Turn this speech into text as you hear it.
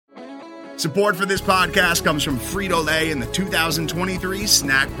Support for this podcast comes from Frito-Lay and the 2023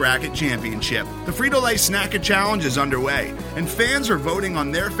 Snack Bracket Championship. The Frito-Lay Snack-It Challenge is underway, and fans are voting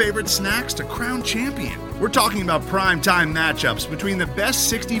on their favorite snacks to crown champion. We're talking about prime-time matchups between the best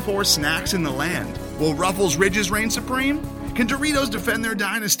 64 snacks in the land. Will Ruffles Ridges reign supreme? Can Doritos defend their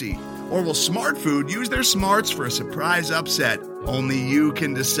dynasty? Or will Smart Food use their smarts for a surprise upset? Only you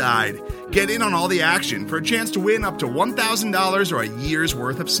can decide. Get in on all the action for a chance to win up to $1,000 or a year's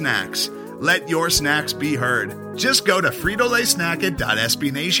worth of snacks. Let your snacks be heard. Just go to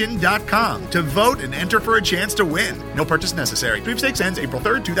fritolaysnacket.sbnation.com to vote and enter for a chance to win. No purchase necessary. Sweepstakes ends April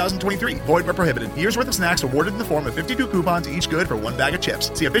 3rd, 2023. Void where prohibited. Year's worth of snacks awarded in the form of 52 coupons, each good for one bag of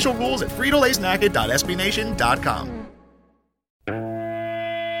chips. See official rules at fritolaysnacket.sbnation.com.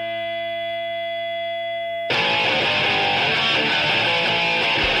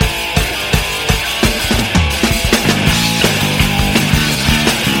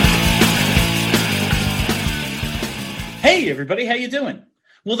 Hey everybody, how you doing?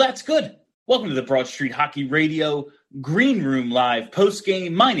 Well, that's good. Welcome to the Broad Street Hockey Radio Green Room Live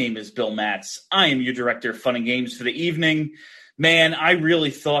postgame. My name is Bill Matz. I am your director of fun and games for the evening. Man, I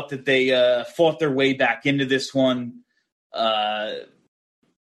really thought that they fought their way back into this one.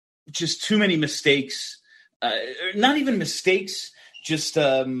 Just too many mistakes. Not even mistakes, just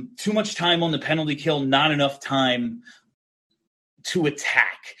too much time on the penalty kill, not enough time to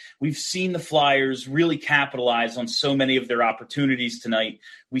attack. We've seen the Flyers really capitalize on so many of their opportunities tonight.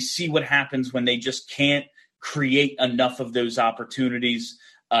 We see what happens when they just can't create enough of those opportunities.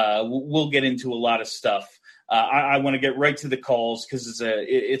 We'll get into a lot of stuff. I want to get right to the calls because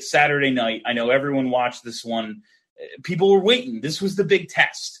it's Saturday night. I know everyone watched this one. People were waiting. This was the big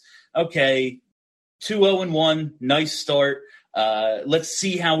test. Okay, 2-0-1, nice start. Let's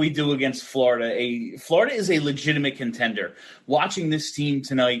see how we do against Florida. Florida is a legitimate contender. Watching this team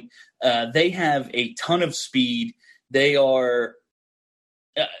tonight, they have a ton of speed. They're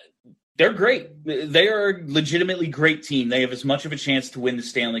great. They are a legitimately great team. They have as much of a chance to win the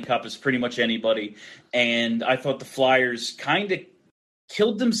Stanley Cup as pretty much anybody. And I thought the Flyers kind of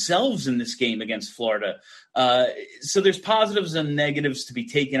killed themselves in this game against Florida. So there's positives and negatives to be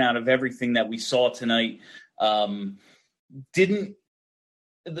taken out of everything that we saw tonight. The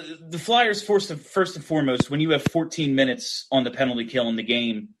Flyers forced first and foremost, when you have 14 minutes on the penalty kill in the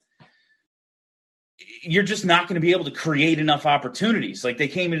game, you're just not going to be able to create enough opportunities. Like, they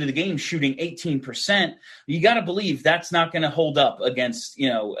came into the game shooting 18%. You got to believe that's not going to hold up against,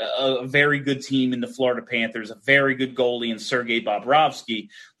 a very good team in the Florida Panthers, a very good goalie in Sergei Bobrovsky.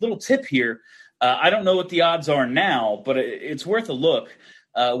 Little tip here. I don't know what the odds are now, but it's worth a look.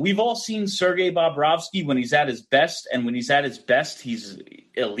 We've all seen Sergei Bobrovsky when he's at his best, and when he's at his best, he's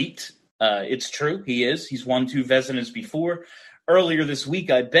elite. It's true. He is. He's won 2 Vezinas before. Earlier this week,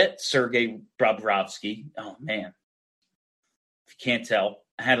 I bet Sergei Bobrovsky. Oh, man. If you can't tell,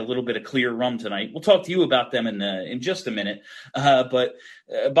 I had a little bit of clear rum tonight. We'll talk to you about them in just a minute. But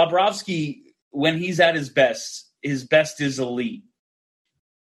Bobrovsky, when he's at his best is elite.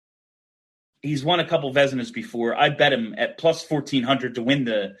 He's won a couple Vezinas before. I bet him at plus 1,400 to win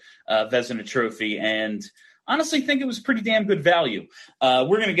the Vezina trophy, and honestly think it was pretty damn good value. We're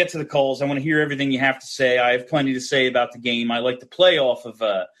going to get to the calls. I want to hear everything you have to say. I have plenty to say about the game. I like to play off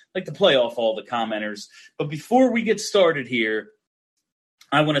all the commenters. But before we get started here,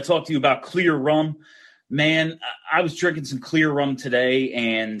 I want to talk to you about clear rum. Man, I was drinking some clear rum today,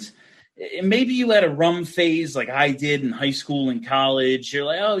 and maybe you had a rum phase like I did in high school and college. You're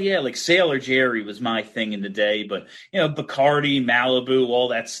like, oh, yeah, like Sailor Jerry was my thing in the day. But, Bacardi, Malibu, all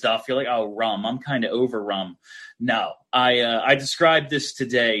that stuff. You're like, oh, rum. I'm kind of over rum. No, I described this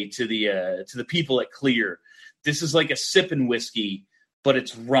today to the people at Clear. This is like a sipping whiskey, but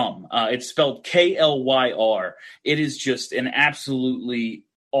it's rum. It's spelled K-L-Y-R. It is just an absolutely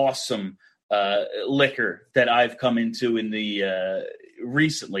awesome liquor that I've come into in the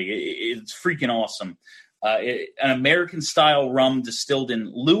recently. It's freaking awesome. An American-style rum distilled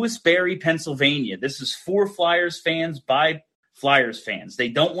in Lewisberry, Pennsylvania. This is for Flyers fans by Flyers fans. They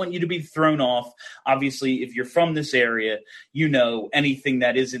don't want you to be thrown off. Obviously, if you're from this area, anything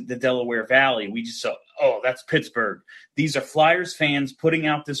that isn't the Delaware Valley. We just saw, that's Pittsburgh. These are Flyers fans putting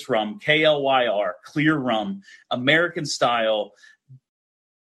out this rum, KLYR, clear rum, American-style,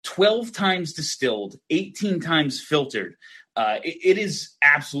 12 times distilled, 18 times filtered. It is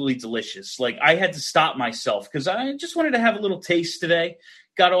absolutely delicious. Like, I had to stop myself because I just wanted to have a little taste today.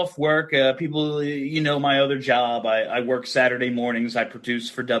 Got off work. People, my other job. I work Saturday mornings. I produce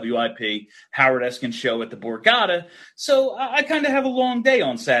for WIP, Howard Eskin show at the Borgata. So I kind of have a long day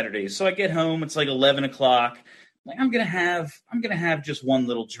on Saturdays. So I get home. It's like 11 o'clock. Like, I'm gonna have just one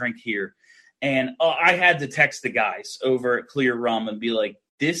little drink here. And I had to text the guys over at Clear Rum and be like,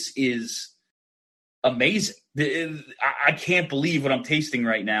 this is amazing. I can't believe what I'm tasting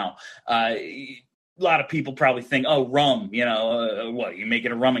right now. A lot of people probably think, oh, rum, what, you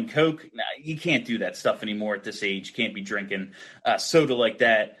making a rum and Coke? Nah, you can't do that stuff anymore at this age. You can't be drinking soda like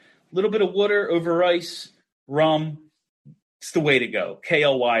that. A little bit of water over ice, rum. It's the way to go.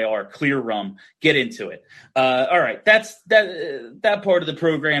 KLYR, Clear Rum. Get into it. All right, that part of the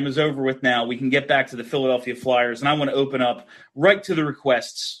program is over with now. We can get back to the Philadelphia Flyers, and I want to open up right to the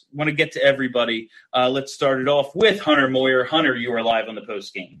requests. Want to get to everybody. Let's start it off with Hunter Moyer. Hunter, you are live on the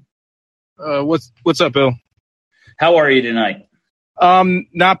post game. What's up, Bill? How are you tonight?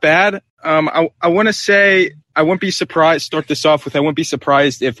 Not bad. I want to say I wouldn't be surprised. Start this off with I wouldn't be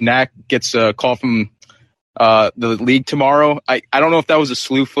surprised if Knack gets a call from the league tomorrow. I don't know if that was a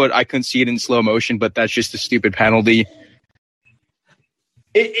slew foot. I couldn't see it in slow motion, but that's just a stupid penalty.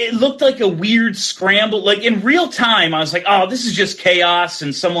 It looked like a weird scramble. Like in real time, I was like, oh, this is just chaos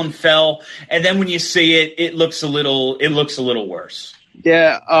and someone fell. And then when you see it, it looks a little worse.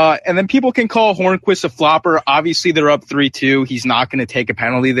 Yeah, and then people can call Hornquist a flopper. Obviously, they're up 3-2. He's not going to take a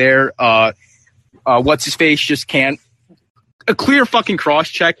penalty there. What's-his-face just can't. A clear fucking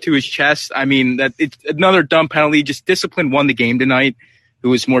cross-check to his chest. I mean, that it's another dumb penalty. Just discipline won the game tonight. Who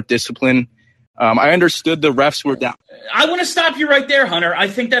was more disciplined. I understood the refs were down. I want to stop you right there, Hunter. I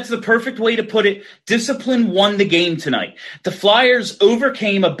think that's the perfect way to put it. Discipline won the game tonight. The Flyers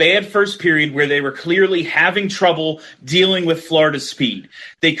overcame a bad first period where they were clearly having trouble dealing with Florida's speed.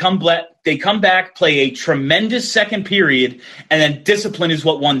 They come back, play a tremendous second period, and then discipline is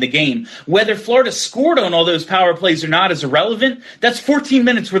what won the game. Whether Florida scored on all those power plays or not is irrelevant. That's 14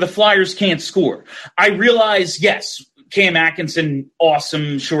 minutes where the Flyers can't score. I realize, yes, Cam Atkinson,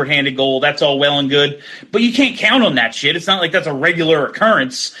 awesome shorthanded goal. That's all well and good. But you can't count on that shit. It's not like that's a regular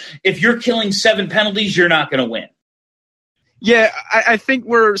occurrence. If you're killing 7 penalties, you're not going to win. Yeah, I think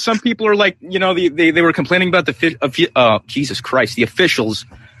where some people are like, they were complaining about Jesus Christ, the officials.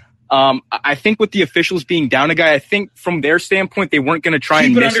 I think with the officials being down a guy, I think from their standpoint, they weren't going to try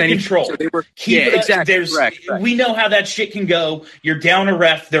and miss anything. Control. So they were, exactly. Correct. We know how that shit can go. You're down a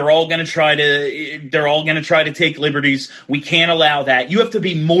ref. They're all going to try to take liberties. We can't allow that. You have to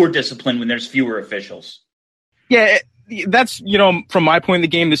be more disciplined when there's fewer officials. Yeah, that's, from my point of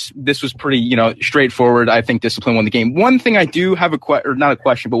the game, this was pretty, straightforward. I think discipline won the game. One thing I do have not a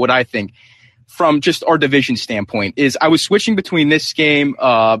question, but what I think from just our division standpoint is I was switching between this game,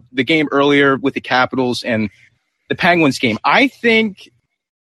 the game earlier with the Capitals and the Penguins game. I think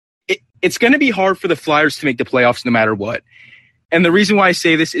it's going to be hard for the Flyers to make the playoffs no matter what. And the reason why I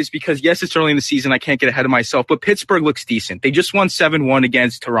say this is because, yes, it's early in the season. I can't get ahead of myself, but Pittsburgh looks decent. They just won 7-1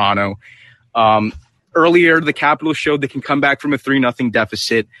 against Toronto. Earlier, the Capitals showed they can come back from a 3-0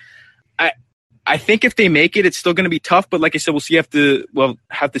 deficit. I think if they make it, it's still going to be tough. But like I said, we'll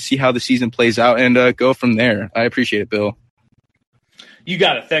have to see how the season plays out and go from there. I appreciate it, Bill. You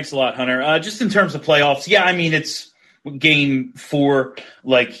got it. Thanks a lot, Hunter. Just in terms of playoffs, yeah, I mean, it's game 4.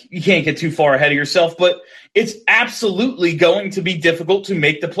 Like, you can't get too far ahead of yourself. But it's absolutely going to be difficult to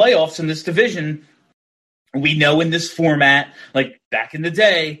make the playoffs in this division. We know in this format, like back in the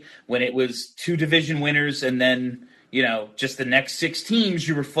day when it was 2 division winners and then – just the next 6 teams,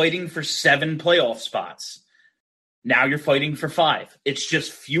 you were fighting for 7 playoff spots. Now you're fighting for 5. It's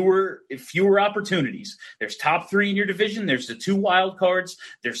just fewer opportunities. There's top 3 in your division. There's the 2 wild cards.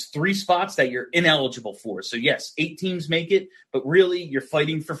 There's 3 spots that you're ineligible for. So yes, 8 teams make it, but really you're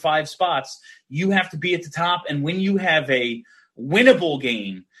fighting for 5 spots. You have to be at the top. And when you have a winnable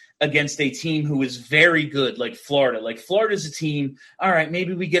game against a team who is very good, like Florida's a team, all right,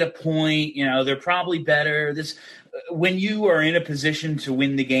 maybe we get a point, they're probably better. When you are in a position to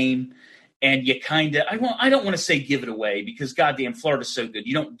win the game and you kind of, I don't want to say give it away because goddamn Florida's so good.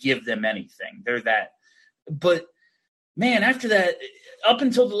 You don't give them anything. They're that. But man, after that, up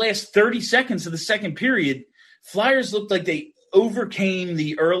until the last 30 seconds of the second period, Flyers looked like they overcame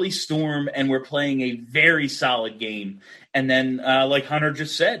the early storm and were playing a very solid game. And then, like Hunter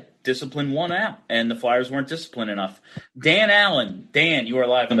just said, discipline won out, and the Flyers weren't disciplined enough. Dan Allen. Dan, you are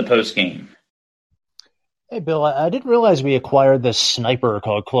live on the post game. Hey, Bill, I didn't realize we acquired this sniper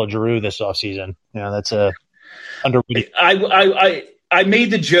called Claude Giroux this offseason. That's a underrated. I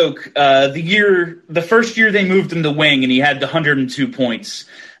made the joke the first year they moved him to wing and he had the 102 points.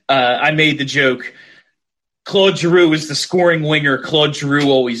 I made the joke, Claude Giroux is the scoring winger Claude Giroux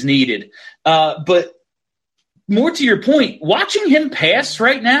always needed. But more to your point, watching him pass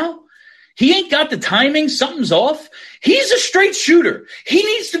right now, he ain't got the timing. Something's off. He's a straight shooter. He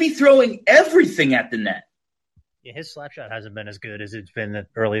needs to be throwing everything at the net. Yeah, his slap shot hasn't been as good as it's been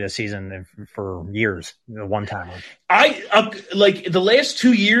early this season for years. One time. Like the last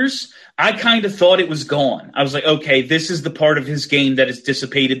 2 years, I kind of thought it was gone. I was like, okay, this is the part of his game that has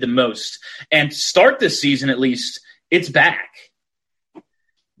dissipated the most. And to start this season, at least, it's back.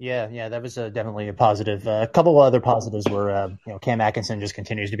 Yeah, that was definitely a positive. A couple of other positives were, Cam Atkinson just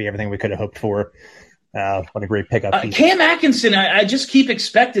continues to be everything we could have hoped for. What a great pickup! Cam Atkinson, I just keep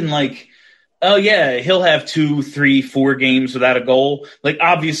expecting like, oh yeah, he'll have 2, 3, 4 games without a goal. Like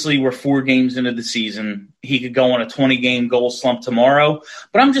obviously, we're 4 games into the season. He could go on a 20-game goal slump tomorrow.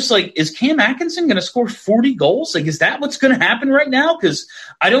 But I'm just like, is Cam Atkinson going to score 40 goals? Like, is that what's going to happen right now? Because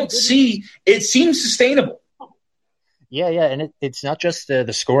I don't see it. Seems sustainable. Yeah, and it's not just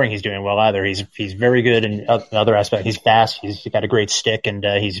the scoring he's doing well either. He's very good in other aspects. He's fast. He's got a great stick, and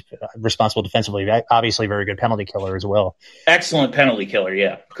he's responsible defensively. Obviously, very good penalty killer as well. Excellent penalty killer.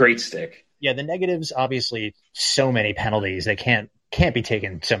 Yeah, great stick. Yeah, the negatives obviously so many penalties. They can't be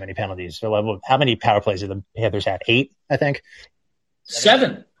taking so many penalties. So, how many power plays have the Panthers had? 8, I think.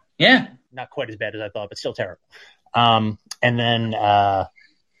 7. Yeah, not quite as bad as I thought, but still terrible. And then.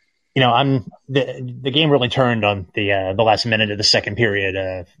 The game really turned on the last minute of the second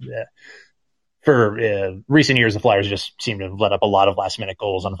period. For recent years, the Flyers just seem to have let up a lot of last minute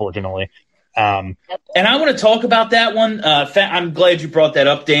goals, unfortunately. And I want to talk about that one. I'm glad you brought that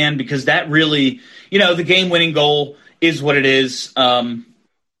up, Dan, because that really, the game winning goal is what it is.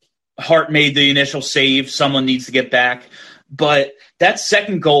 Hart made the initial save. Someone needs to get back. But that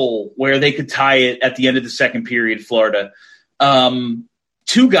second goal where they could tie it at the end of the second period, Florida,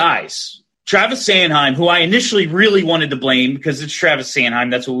 2 guys, Travis Sanheim, who I initially really wanted to blame because it's Travis Sanheim.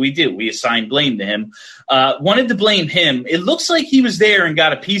 That's what we do. We assign blame to him. Wanted to blame him. It looks like he was there and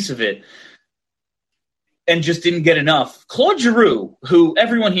got a piece of it and just didn't get enough. Claude Giroux, who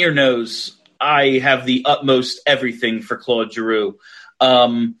everyone here knows I have the utmost everything for Claude Giroux,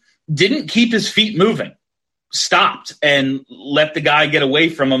 didn't keep his feet moving. Stopped and let the guy get away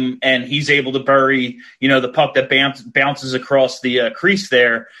from him, and he's able to bury, the puck that bounces across the crease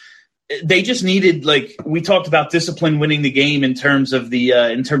there. They just needed, like we talked about, discipline winning the game in terms of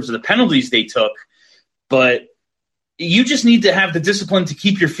the penalties they took, but you just need to have the discipline to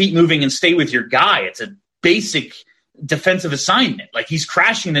keep your feet moving and stay with your guy. It's a basic defensive assignment. Like he's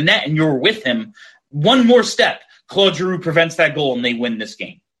crashing the net and you're with him. One more step, Claude Giroux prevents that goal and they win this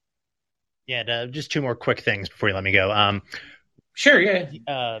game. Yeah, just 2 more quick things before you let me go. Sure, yeah.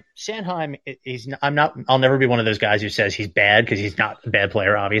 Sanheim, I'll never be one of those guys who says he's bad because he's not a bad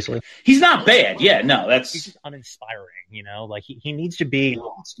player, obviously. He's not bad. Yeah, no, he's just uninspiring, Like he needs to be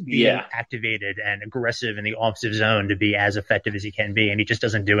activated and aggressive in the offensive zone to be as effective as he can be, and he just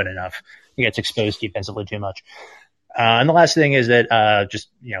doesn't do it enough. He gets exposed defensively too much. And the last thing is that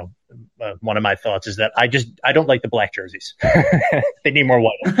one of my thoughts is that I don't like the black jerseys. They need more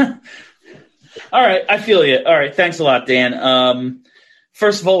white. All right, I feel you. All right, thanks a lot, Dan.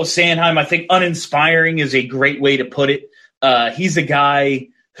 First of all, with Sanheim, I think uninspiring is a great way to put it. He's a guy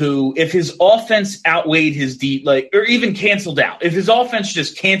who, if his offense outweighed his or even canceled out, if his offense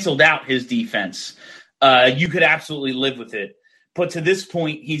just canceled out his defense, you could absolutely live with it. But to this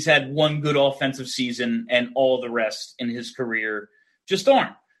point, he's had 1 good offensive season, and all the rest in his career just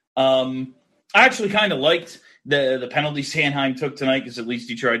aren't. I actually kind of liked the penalty Sanheim took tonight because at least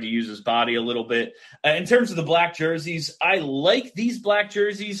he tried to use his body a little bit. In terms of the black jerseys, I like these black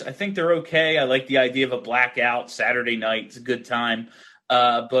jerseys. I think they're okay. I like the idea of a blackout Saturday night. It's a good time.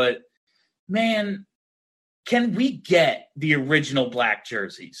 But, man, can we get the original black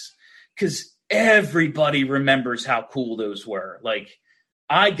jerseys? Because everybody remembers how cool those were. Like,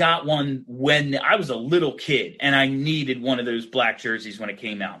 I got one when I was a little kid, and I needed one of those black jerseys when it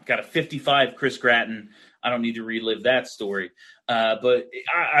came out. Got a 55 Chris Gratton. I don't need to relive that story, but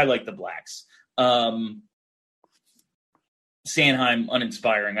I like the blacks. Sanheim,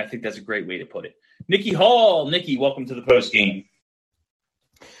 uninspiring. I think that's a great way to put it. Nikki Hall. Nikki, welcome to the post game.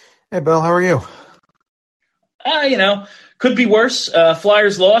 Hey, Bill. How are you? Could be worse.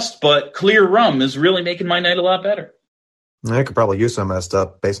 Flyers lost, but clear rum is really making my night a lot better. I could probably use some of that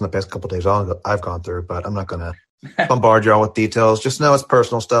stuff based on the past couple of days I've gone through, but I'm not going to bombard y'all with details. Just know it's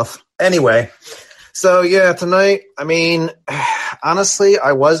personal stuff. Anyway. So, yeah, tonight, honestly,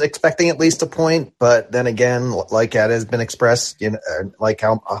 I was expecting at least a point, but then again, like it has been expressed, like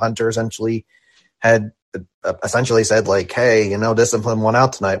how Hunter essentially had said, like, hey, discipline won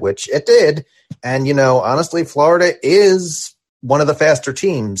out tonight, which it did. And, honestly, Florida is one of the faster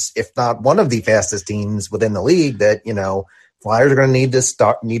teams, if not one of the fastest teams within the league that, Flyers are going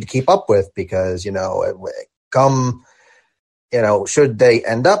to need to keep up with because, come should they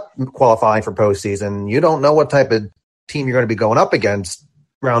end up qualifying for postseason, you don't know what type of team you're going to be going up against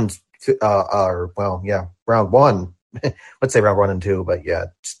round one. Let's say round 1 and 2, but yeah,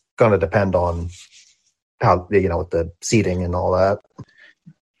 it's going to depend on how, with the seeding and all that.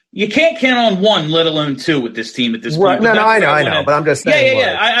 You can't count on 1, let alone 2 with this team at this point. No, I know, but I'm just saying.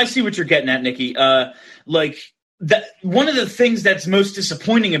 Yeah. I see what you're getting at, Nikki. That one of the things that's most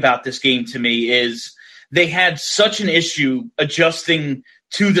disappointing about this game to me is they had such an issue adjusting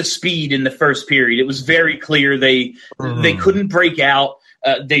to the speed in the first period. It was very clear they couldn't break out.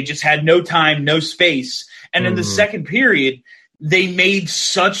 They just had no time, no space. And in the second period, they made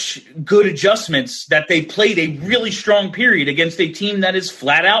such good adjustments that they played a really strong period against a team that is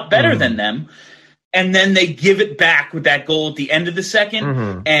flat out better than them. And then they give it back with that goal at the end of the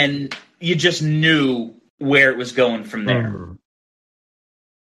second, and you just knew where it was going from there.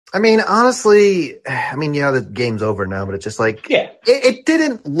 I mean, honestly, the game's over now, but it's just it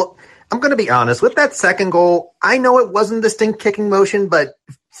didn't look. I'm going to be honest with that second goal. I know it wasn't distinct kicking motion, but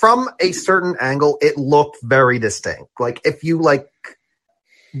from a certain angle, it looked very distinct. Like if you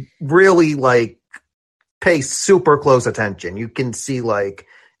really pay super close attention, you can see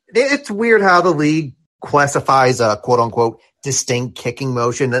it's weird how the league classifies a quote unquote distinct kicking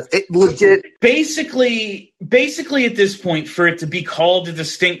motion. It legit basically at this point, for it to be called a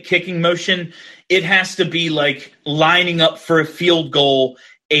distinct kicking motion, it has to be lining up for a field goal,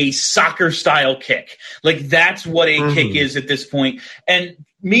 a soccer style kick. That's what a kick is at this point. And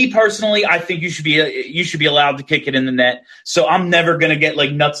me personally, I think you should be allowed to kick it in the net. So I'm never going to get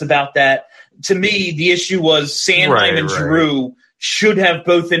nuts about that. To me, the issue was Sanheim and Giroux should have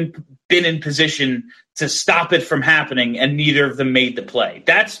both been in position to stop it from happening, and neither of them made the play.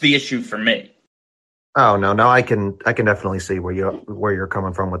 That's the issue for me. Oh no, I can definitely see where you're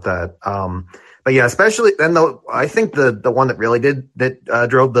coming from with that. But yeah, especially then though, I think the one that really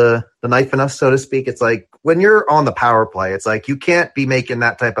drove the knife in us, so to speak. It's when you're on the power play, it's you can't be making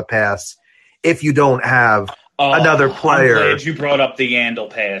that type of pass if you don't have another player. I'm glad you brought up the Yandel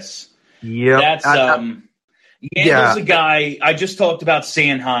pass. Yeah, that's Yandel's a guy. I just talked about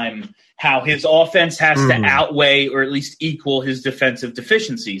Sanheim, how his offense has to outweigh or at least equal his defensive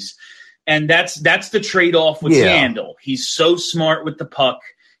deficiencies. And that's the trade-off with Yandel. He's so smart with the puck.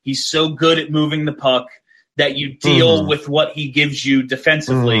 He's so good at moving the puck that you deal with what he gives you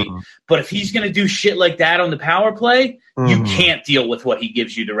defensively. But if he's going to do shit like that on the power play, you can't deal with what he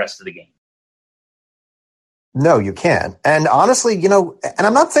gives you the rest of the game. No, you can't. And honestly, and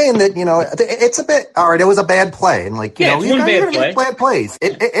I'm not saying that, it's a bit, all right, it was a bad play. And bad plays.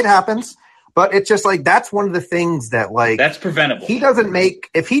 It happens. But it's just that's one of the things that that's preventable.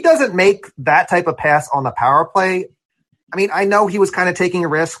 If he doesn't make that type of pass on the power play, I mean, I know he was kind of taking a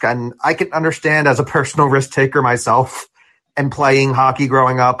risk, and I can understand as a personal risk taker myself and playing hockey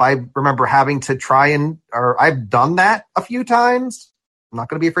growing up. I remember having to I've done that a few times. I'm not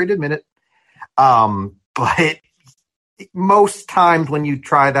going to be afraid to admit it. But most times when you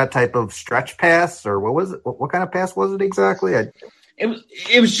try that type of stretch pass, or what was it? What kind of pass was it exactly?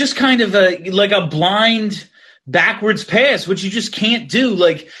 It was just kind of a blind backwards pass, which you just can't do.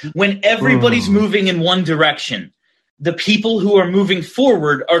 When everybody's moving in one direction, the people who are moving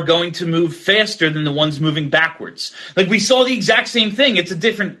forward are going to move faster than the ones moving backwards. We saw the exact same thing. It's a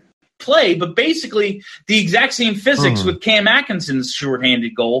different play, but basically the exact same physics with Cam Atkinson's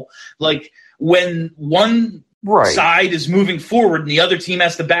shorthanded goal. When one side is moving forward and the other team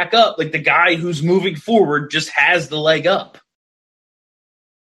has to back up, the guy who's moving forward just has the leg up.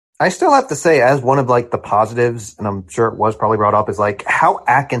 I still have to say, as one of the positives, and I'm sure it was probably brought up, is how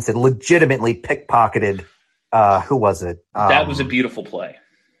Atkinson legitimately pickpocketed. Who was it? That was a beautiful play.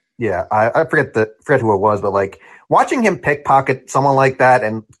 Yeah, I forget who it was, but watching him pickpocket someone like that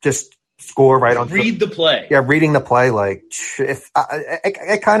and just score right on. Read the play. Yeah, reading the play.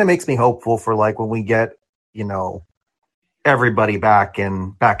 It kind of makes me hopeful for when we get everybody back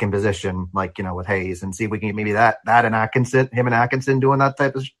in position, with Hayes, and see if we can get maybe that and Atkinson, him and Atkinson doing that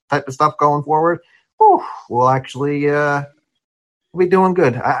type of stuff going forward. We'll actually be doing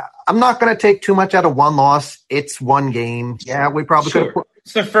good. I'm not going to take too much out of one loss. It's one game. Yeah, we probably could have.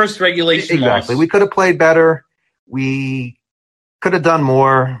 It's the first regulation exactly. loss. We could have played better. We could have done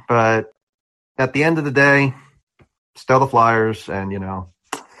more, but at the end of the day, still the Flyers, and the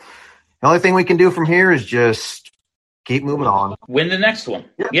only thing we can do from here is just keep moving on. Win the next one.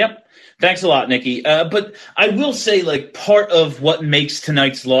 Yep. Thanks a lot, Nikki. But I will say, part of what makes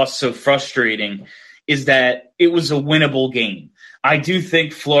tonight's loss so frustrating is that it was a winnable game. I do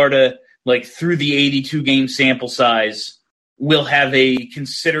think Florida, through the 82-game sample size, will have a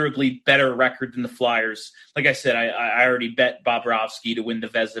considerably better record than the Flyers. Like I said, I already bet Bobrovsky to win the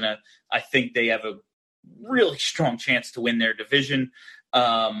Vezina. I think they have a really strong chance to win their division.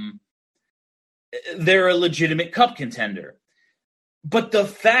 They're a legitimate cup contender. But the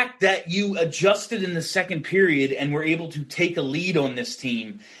fact that you adjusted in the second period and were able to take a lead on this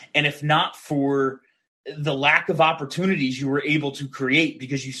team, and if not for the lack of opportunities you were able to create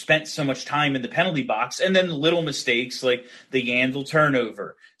because you spent so much time in the penalty box, and then little mistakes like the Yandel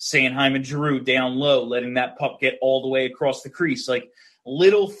turnover, Sanheim and Giroux down low, letting that puck get all the way across the crease, like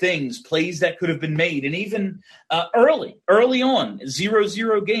little things, plays that could have been made. And even early on,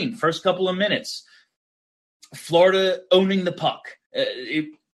 0-0 game, first couple of minutes, Florida owning the puck.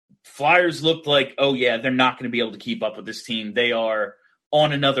 Flyers looked like, oh yeah, they're not going to be able to keep up with this team. They are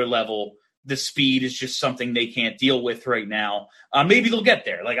on another level. The speed is just something they can't deal with right now. Maybe they'll get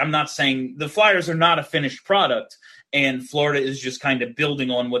there. Like, I'm not saying the Flyers are not a finished product, and Florida is just kind of building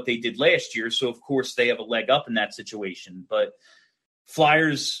on what they did last year. So, of course, they have a leg up in that situation. But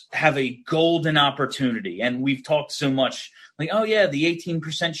Flyers have a golden opportunity, and we've talked so much like, oh, yeah, the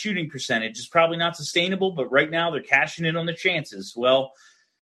 18% shooting percentage is probably not sustainable, but right now they're cashing in on their chances. Well,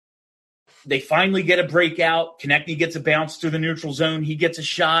 they finally get a breakout. Konechny gets a bounce through the neutral zone. He gets a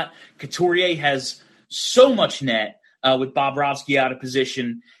shot. Couturier has so much net with Bobrovsky out of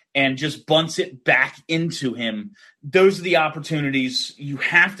position and just bunts it back into him. Those are the opportunities you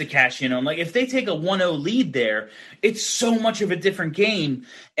have to cash in on. Like, if they take a 1-0 lead there, it's so much of a different game,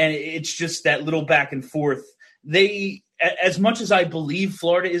 and it's just that little back and forth. They, as much as I believe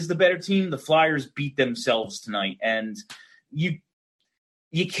Florida is the better team, the Flyers beat themselves tonight, and you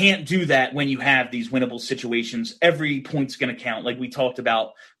can't do that when you have these winnable situations. Every point's going to count. Like we talked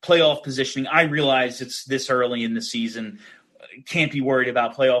about playoff positioning. I realize it's this early in the season. Can't be worried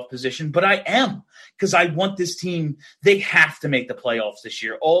about playoff position, but I am, because I want this team. They have to make the playoffs this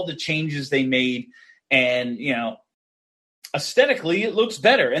year. All the changes they made, and, aesthetically it looks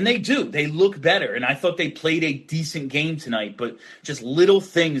better, and they do. They look better, and I thought they played a decent game tonight, but just little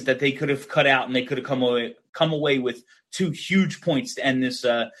things that they could have cut out, and they could have come away with 2 huge points to end this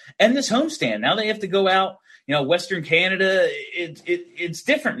homestand. Now they have to go out, Western Canada. It's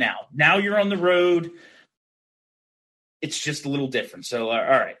different now. Now you're on the road. It's just a little different. So, all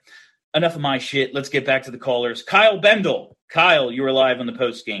right, enough of my shit. Let's get back to the callers. Kyle Bendel. Kyle, you were live on the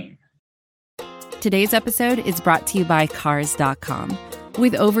post game. Today's episode is brought to you by Cars.com.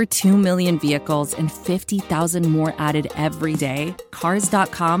 With over 2 million vehicles and 50,000 more added every day,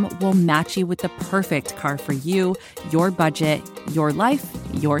 Cars.com will match you with the perfect car for you, your budget, your life,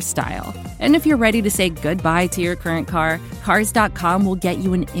 your style. And if you're ready to say goodbye to your current car, Cars.com will get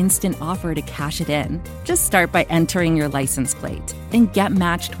you an instant offer to cash it in. Just start by entering your license plate and get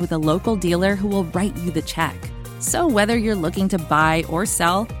matched with a local dealer who will write you the check. So whether you're looking to buy or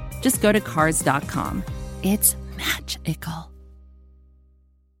sell, just go to Cars.com. It's magical.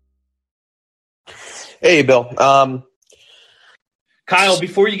 Hey, Bill. Kyle,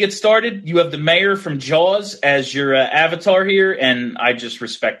 before you get started, you have the mayor from Jaws as your avatar here, and I just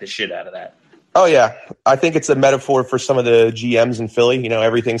respect the shit out of that. Oh, yeah. I think it's a metaphor for some of the GMs in Philly.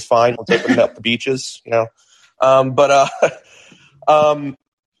 Everything's fine. We'll take them up the beaches, I'm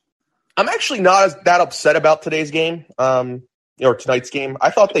actually not that upset about today's game, or tonight's game. I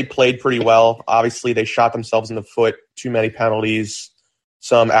thought they played pretty well. Obviously, they shot themselves in the foot. Too many penalties.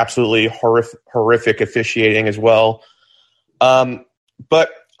 Some absolutely horrific officiating as well.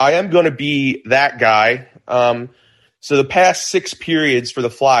 But I am going to be that guy. So the past 6 periods for the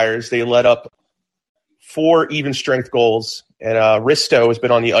Flyers, they let up 4 even-strength goals, and Risto has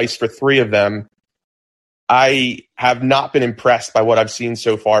been on the ice for 3 of them. I have not been impressed by what I've seen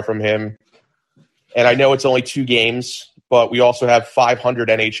so far from him. And I know it's only 2 games, but we also have 500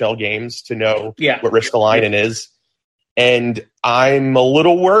 NHL games to know what Ristolainen is. And I'm a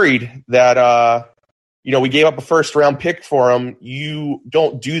little worried that, we gave up a first-round pick for him. You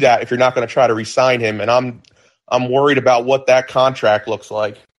don't do that if you're not going to try to re-sign him. And I'm worried about what that contract looks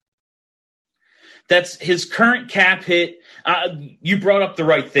like. That's his current cap hit. You brought up the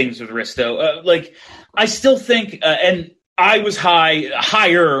right things with Risto. I still think, and I was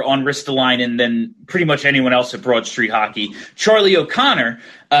higher on Ristolainen than pretty much anyone else at Broad Street Hockey. Charlie O'Connor,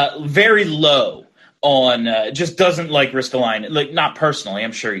 very low on, just doesn't like Ristolainen. Like, not personally,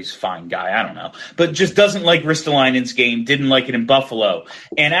 I'm sure he's a fine guy, I don't know, but just doesn't like Ristolainen's game, didn't like it in Buffalo.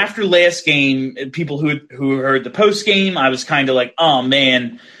 And after last game, people who heard the post game, I was kind of like, oh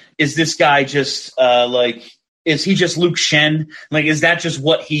man, is this guy just is he just Luke Shen? Like, is that just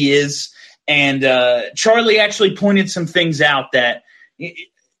what he is? And Charlie actually pointed some things out that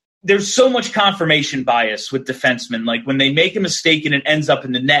there's so much confirmation bias with defensemen. Like when they make a mistake and it ends up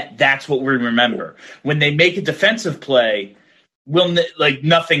in the net, that's what we remember. When they make a defensive play,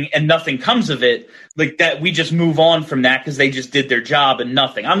 nothing comes of it. Like that, we just move on from that because they just did their job and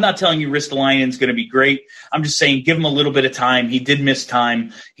nothing. I'm not telling you Ristolainen's going to be great. I'm just saying give him a little bit of time. He did miss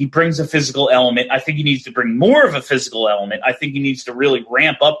time. He brings a physical element. I think he needs to bring more of a physical element. I think he needs to really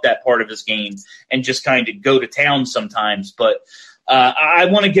ramp up that part of his game and just kind of go to town sometimes. But I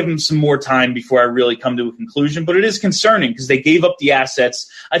want to give him some more time before I really come to a conclusion. But it is concerning because they gave up the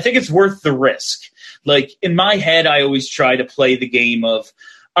assets. I think it's worth the risk. Like, in my head, I always try to play the game of,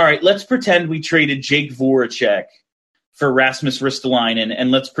 all right, let's pretend we traded Jake Voracek for Rasmus Ristolainen, and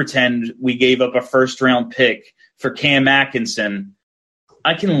let's pretend we gave up a first-round pick for Cam Atkinson.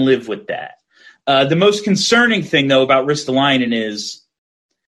 I can live with that. The most concerning thing, though, about Ristolainen is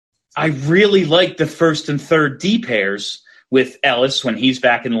I really like the first and third D pairs with Ellis when he's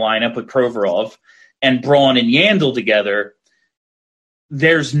back in the lineup with Provorov and Braun and Yandel together.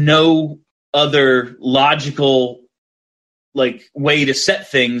 There's no other logical way to set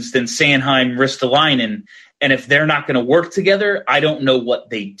things than Sanheim, Ristolainen, and if they're not going to work together, I don't know what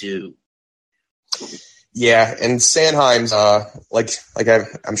they do. Yeah, and Sanheim's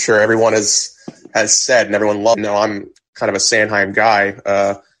I'm sure everyone has said and everyone loves. I'm kind of a Sanheim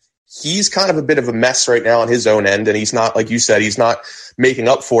guy. He's kind of a bit of a mess right now on his own end, and he's not, like you said, he's not making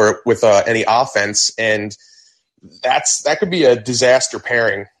up for it with any offense, and that could be a disaster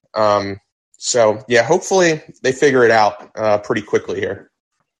pairing. So, yeah, hopefully they figure it out pretty quickly here.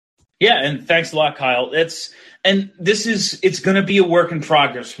 Yeah, and thanks a lot, Kyle. It's going to be a work in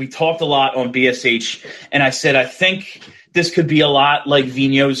progress. We talked a lot on BSH, and I said I think this could be a lot like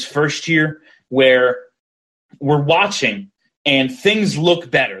Vigneault's first year where we're watching and things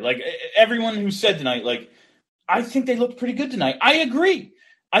look better. Like everyone who said tonight, I think they looked pretty good tonight. I agree.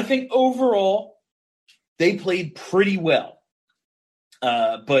 I think overall they played pretty well.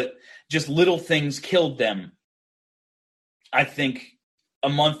 But just little things killed them. I think a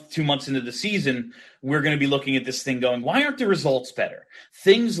month, 2 months into the season, we're going to be looking at this thing going, why aren't the results better?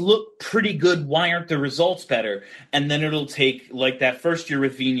 Things look pretty good. Why aren't the results better? And then it'll take, like that first year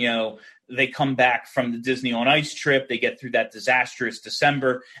with Vigneault, they come back from the Disney on Ice trip. They get through that disastrous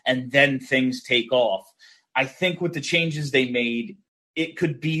December, and then things take off. I think with the changes they made, it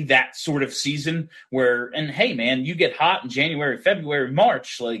could be that sort of season where, and hey, man, you get hot in January, February,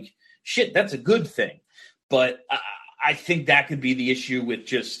 March, shit, that's a good thing. But I think that could be the issue with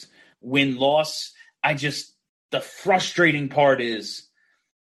just win-loss. The frustrating part is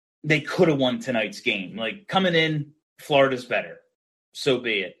they could have won tonight's game. Coming in, Florida's better. So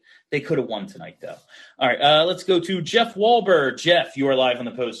be it. They could have won tonight, though. All right, let's go to Jeff Wahlberg. Jeff, you are live on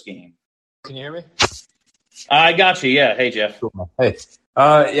the post game. Can you hear me? I got you, yeah. Hey, Jeff. Hey.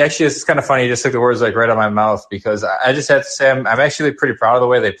 Actually, it's kind of funny. You just took the words right out of my mouth because I just have to say I'm actually pretty proud of the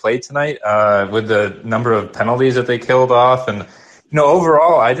way they played tonight with the number of penalties that they killed off. And,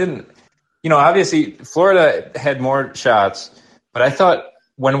 overall, I didn't – obviously Florida had more shots, but I thought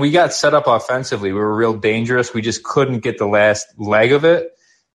when we got set up offensively, we were real dangerous. We just couldn't get the last leg of it.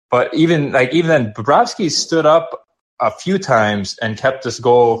 But even then, Bobrovsky stood up a few times and kept this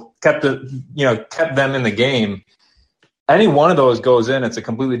goal, kept them in the game. Any one of those goes in, it's a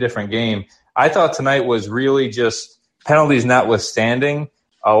completely different game. I thought tonight was really just penalties notwithstanding,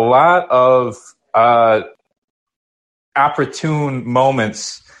 a lot of opportune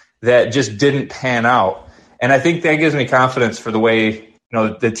moments that just didn't pan out. And I think that gives me confidence for the way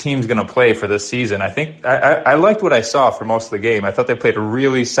the team's going to play for this season. I think I liked what I saw for most of the game. I thought they played a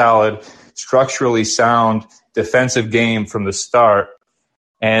really solid, structurally sound defensive game from the start.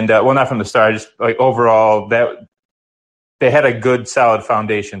 And, not from the start, just overall that they had a good, solid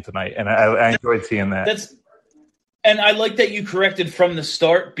foundation tonight, and I enjoyed seeing that. And I like that you corrected from the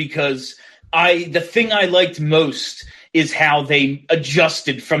start because the thing I liked most is how they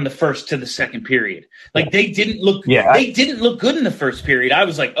adjusted from the first to the second period. They didn't look good in the first period. I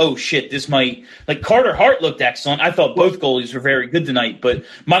was like, oh shit, this might Carter Hart looked excellent. I thought both goalies were very good tonight, but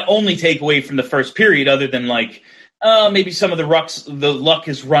my only takeaway from the first period, other than maybe some of the luck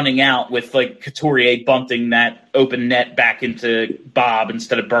is running out with Couturier bunting that open net back into Bob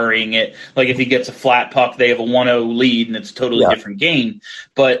instead of burying it. If he gets a flat puck, they have a 1-0 lead and it's a totally different game.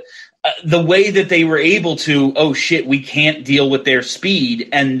 But the way that they were able to, oh shit, we can't deal with their speed,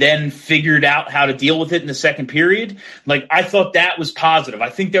 and then figured out how to deal with it in the second period, I thought that was positive. I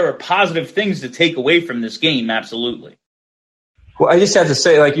think there are positive things to take away from this game, absolutely. Well, I just have to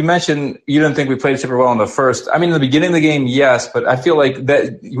say, you mentioned you didn't think we played super well in the first. I mean, in the beginning of the game, yes, but I feel like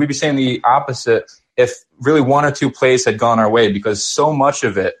that we'd be saying the opposite if really one or two plays had gone our way, because so much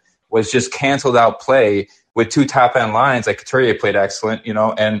of it was just canceled out play with two top end lines. Like Couturier played excellent,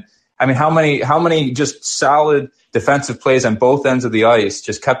 and I mean, how many just solid defensive plays on both ends of the ice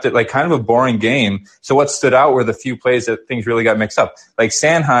just kept it like kind of a boring game. So what stood out were the few plays that things really got mixed up. Like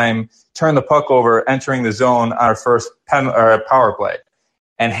Sanheim turned the puck over entering the zone on our first power play.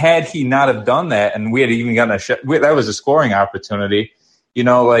 And had he not have done that, and we had even gotten that was a scoring opportunity,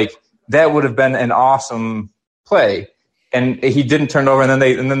 like that would have been an awesome play. And he didn't turn over, and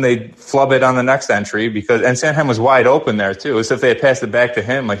then they flub it on the next entry and Sanheim was wide open there too. As if they had passed it back to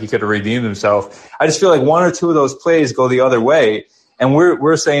him, like he could have redeemed himself. I just feel like one or two of those plays go the other way, and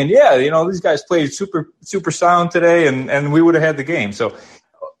we're saying, these guys played super super sound today, and we would have had the game. So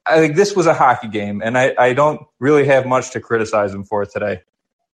I think this was a hockey game, and I don't really have much to criticize them for today.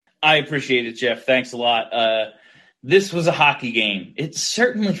 I appreciate it, Jeff. Thanks a lot. This was a hockey game. It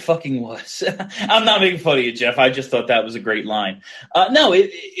certainly fucking was. I'm not making fun of you, Jeff. I just thought that was a great line. No,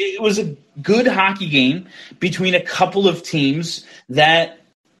 it was a good hockey game between a couple of teams that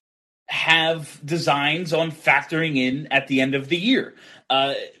have designs on factoring in at the end of the year.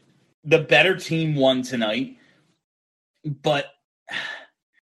 The better team won tonight, but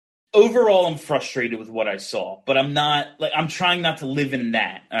overall, I'm frustrated with what I saw, but I'm trying not to live in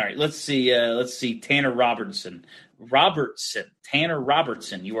that. All right, let's see. Tanner Robertson,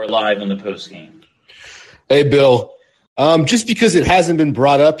 you are live on the post game. Hey, Bill. Just because it hasn't been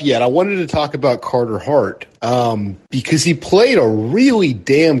brought up yet, I wanted to talk about Carter Hart because he played a really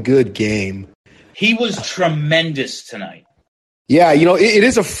damn good game. He was tremendous tonight. Yeah, it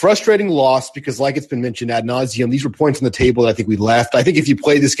is a frustrating loss because, like it's been mentioned ad nauseum, these were points on the table that I think we left. I think if you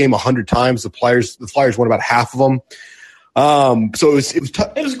played this game 100 times, the Flyers won about half of them. So it was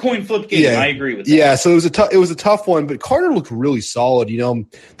tough. It was a coin flip game. Yeah, I agree with that. Yeah, so it was a tough one, but Carter looked really solid.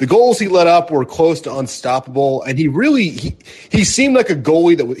 The goals he let up were close to unstoppable, and he seemed like a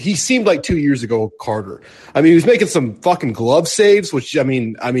goalie he seemed like 2 years ago Carter. I mean, he was making some fucking glove saves, which I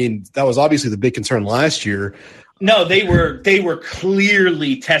mean that was obviously the big concern last year. No, they were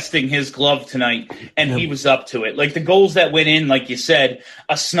clearly testing his glove tonight, and he was up to it. Like the goals that went in, like you said,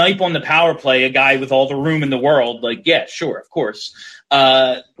 a snipe on the power play, a guy with all the room in the world. Like, yeah, sure, of course.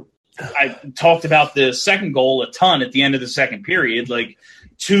 I talked about the second goal a ton at the end of the second period. Like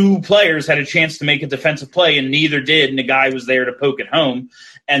two players had a chance to make a defensive play, and neither did, and the guy was there to poke it home.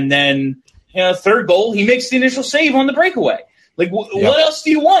 And then, third goal, he makes the initial save on the breakaway. Like, what else do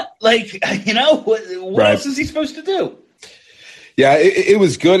you want? Like, what else is he supposed to do? Yeah, it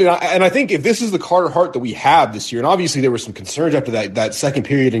was good. And I think if this is the Carter Hart that we have this year, and obviously there were some concerns after that second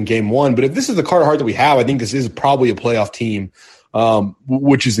period in game one, but if this is the Carter Hart that we have, I think this is probably a playoff team,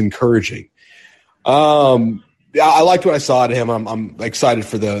 which is encouraging. I liked what I saw out of him. I'm excited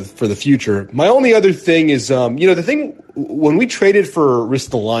for the future. My only other thing is, the thing when we traded for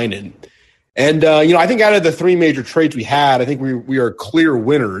Ristolainen, and, I think out of the three major trades we had, I think we are clear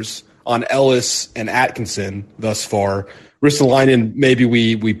winners on Ellis and Atkinson thus far. Ristolainen, maybe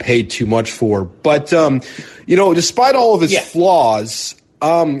we paid too much for. But, despite all of his flaws,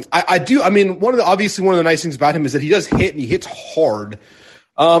 obviously one of the nice things about him is that he does hit and he hits hard.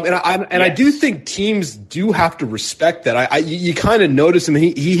 I do think teams do have to respect that. You kind of notice him.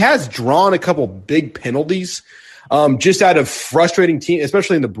 He has drawn a couple big penalties, just out of frustrating teams,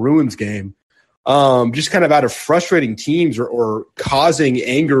 especially in the Bruins game. Just kind of out of frustrating teams or causing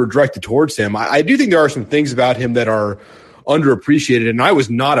anger directed towards him. I do think there are some things about him that are underappreciated, and I was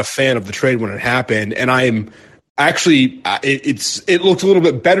not a fan of the trade when it happened, and I am actually it looks a little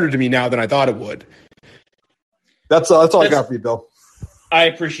bit better to me now than I thought it would. That's all I got for you, Bill. I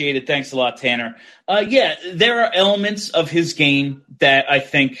appreciate it. Thanks a lot, Tanner. There are elements of his game that I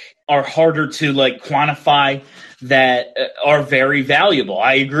think are harder to quantify that are very valuable.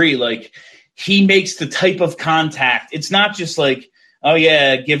 I agree. He makes the type of contact. It's not just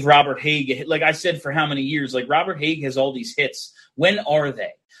give Robert Haig a hit. Like I said, for how many years? Robert Haig has all these hits. When are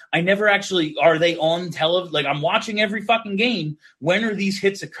they? I never actually – are they on television? I'm watching every fucking game. When are these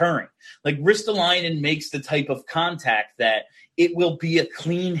hits occurring? Ristolainen makes the type of contact that it will be a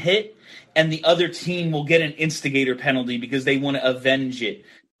clean hit and the other team will get an instigator penalty because they want to avenge it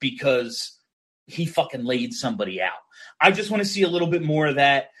because he fucking laid somebody out. I just want to see a little bit more of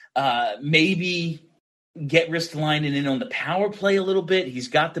that. Maybe get Ristolainen in on the power play a little bit. He's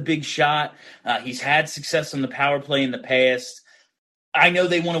got the big shot. He's had success on the power play in the past. I know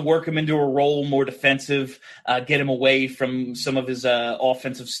they want to work him into a role more defensive, get him away from some of his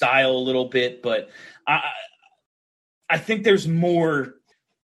offensive style a little bit. But I think there's more.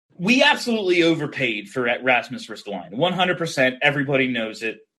 We absolutely overpaid for Rasmus Ristolainen. 100%. Everybody knows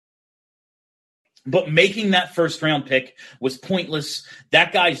it. But making that first-round pick was pointless.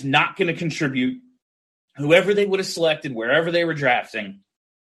 That guy's not going to contribute. Whoever they would have selected, wherever they were drafting,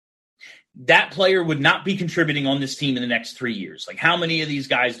 that player would not be contributing on this team in the next 3 years. Like, how many of these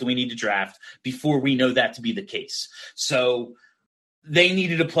guys do we need to draft before we know that to be the case? So they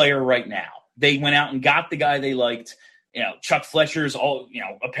needed a player right now. They went out and got the guy they liked. Chuck Fletcher's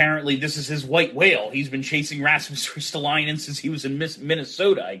apparently this is his white whale. He's been chasing Rasmus Ristolainen since he was in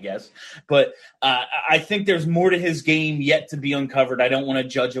Minnesota, I guess. But I think there's more to his game yet to be uncovered. I don't want to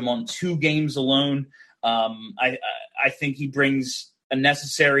judge him on 2 games alone. I think he brings a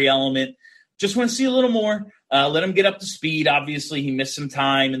necessary element. Just want to see a little more. Let him get up to speed. Obviously, he missed some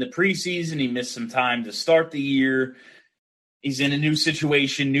time in the preseason. He missed some time to start the year. He's in a new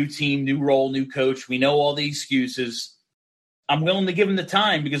situation, new team, new role, new coach. We know all the excuses. I'm willing to give him the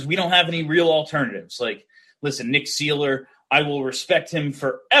time because we don't have any real alternatives. Like, listen, Nick Seeler, I will respect him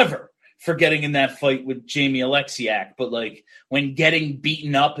forever for getting in that fight with Jamie Alexiak. But, like, when getting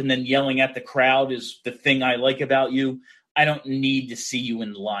beaten up and then yelling at the crowd is the thing I like about you, I don't need to see you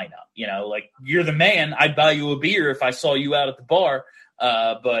in the lineup. Like, you're the man. I'd buy you a beer if I saw you out at the bar.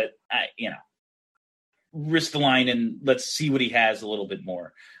 But Ristolainen, let's see what he has a little bit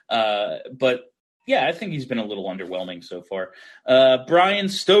more. But yeah, I think he's been a little underwhelming so far. Brian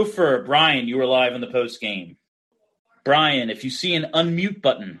Stouffer. Brian, you were live on the post game. Brian, if you see an unmute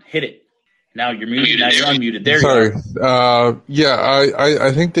button, hit it. Now you're muted. Now you're unmuted. There you are.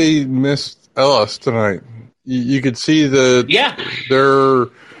 I think they missed Ellis tonight. You could see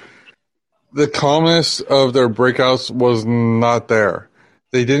the calmness of their breakouts was not there.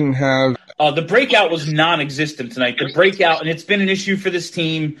 They didn't have. The breakout was non-existent tonight. The breakout, and it's been an issue for this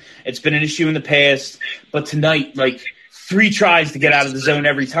team. It's been an issue in the past. But tonight, 3 tries to get out of the zone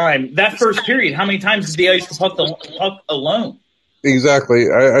every time. That first period, how many times did the ice the puck alone? Exactly.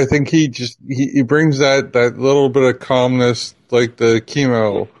 I think he brings that little bit of calmness like the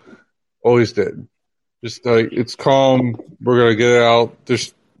chemo always did. Just like, it's calm. We're going to get it out.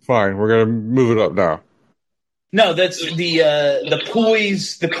 Just fine. We're going to move it up now. No, that's the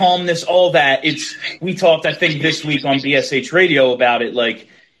poise, the calmness, all that. We talked, I think, this week on BSH Radio about it. Like,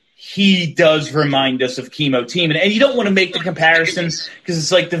 he does remind us of Chemo Team. And you don't want to make the comparison because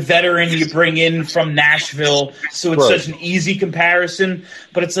it's like the veteran you bring in from Nashville. So it's such an easy comparison.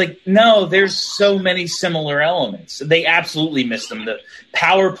 But it's like, no, there's so many similar elements. They absolutely missed him. The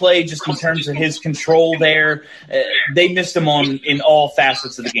power play, just in terms of his control there, they missed him in all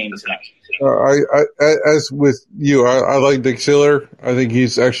facets of the game tonight. As with you, I like Nick Seeler. I think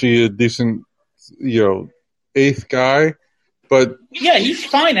he's actually a decent, 8th guy. But yeah, he's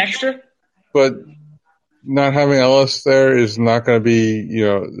fine extra. But not having Ellis there is not going to be,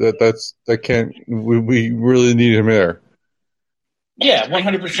 that can't. We really need him there. Yeah,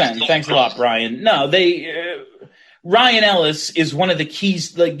 100%. Thanks a lot, Brian. No, Ryan Ellis is one of the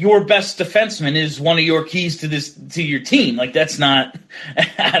keys. Like, your best defenseman is one of your keys to your team. Like, that's not.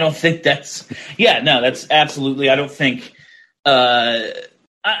 I don't think that's. Yeah, no, that's absolutely. I don't think.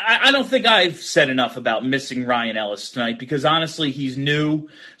 I don't think I've said enough about missing Ryan Ellis tonight because, honestly, he's new,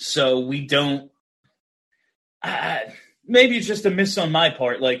 so we don't maybe it's just a miss on my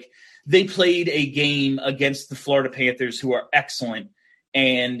part. Like, they played a game against the Florida Panthers, who are excellent,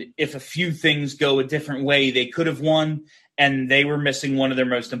 and if a few things go a different way, they could have won, and they were missing one of their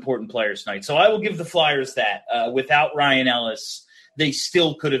most important players tonight. So I will give the Flyers that. Without Ryan Ellis, they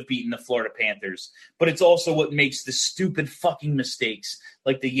still could have beaten the Florida Panthers. But it's also what makes the stupid fucking mistakes,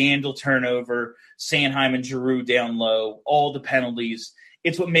 like the Yandel turnover, Sanheim and Giroux down low, all the penalties.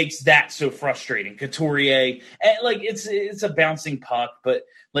 It's what makes that so frustrating. Couturier, it's a bouncing puck, but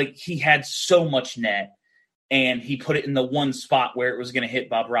he had so much net, and he put it in the one spot where it was going to hit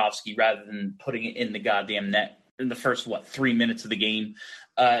Bobrovsky rather than putting it in the goddamn net in the first 3 minutes of the game.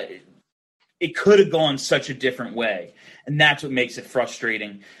 It could have gone such a different way. And that's what makes it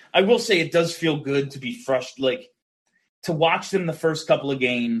frustrating. I will say it does feel good to be frustrated, to watch them the first couple of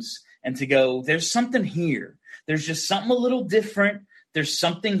games and to go, there's something here. There's just something a little different. There's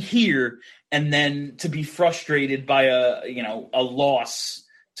something here. And then to be frustrated by a loss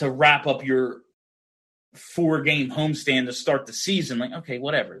to wrap up your 4-game homestand to start the season. Okay,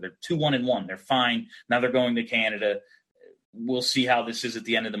 whatever. They're 2-1-1. They're fine. Now they're going to Canada. We'll see how this is at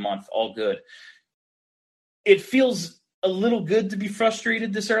the end of the month. All good. It feels a little good to be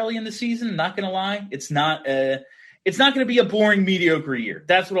frustrated this early in the season. Not going to lie. It's not going to be a boring, mediocre year.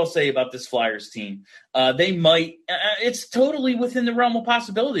 That's what I'll say about this Flyers team. They might it's totally within the realm of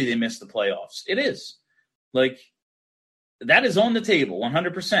possibility they miss the playoffs. It is. That is on the table,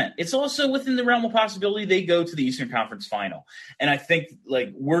 100%. It's also within the realm of possibility they go to the Eastern Conference Final. And I think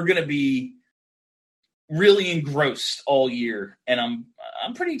we're going to be really engrossed all year, and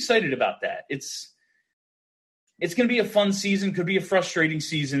I'm pretty excited about that. It's going to be a fun season, could be a frustrating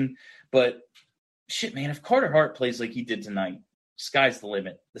season, but shit, man, if Carter Hart plays like he did tonight, sky's the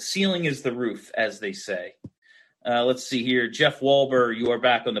limit. The ceiling is the roof, as they say. Let's see here. Jeff Walber, you are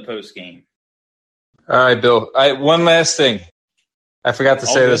back on the post game. All right, Bill. One last thing. I forgot to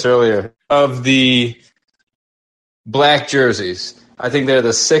say this earlier. Of the black jerseys, I think they're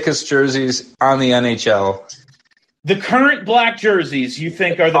the sickest jerseys on the NHL. The current black jerseys you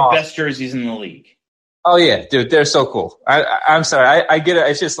think are the best jerseys in the league? Oh, yeah, dude. They're so cool. I'm sorry. I get it.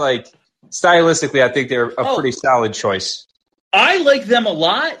 It's just like stylistically, I think they're a pretty solid choice. I like them a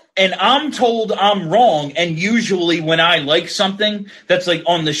lot, and I'm told I'm wrong. And usually when I like something, that's like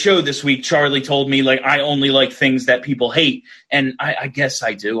on the show this week, Charlie told me, like, I only like things that people hate. And I guess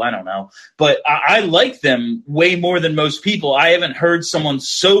I do. I don't know. But I like them way more than most people. I haven't heard someone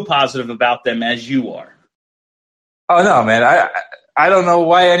so positive about them as you are. Oh, no, man. I don't know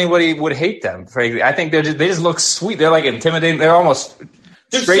why anybody would hate them, frankly. I think they just look sweet. They're, like, intimidating. They're almost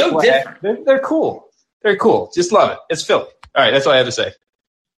straight so different. They're cool. They're cool. Just love it. It's Philly. All right, that's all I have to say.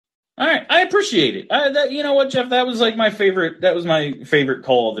 All right, I appreciate it. You know what, Jeff? That was like my favorite. That was my favorite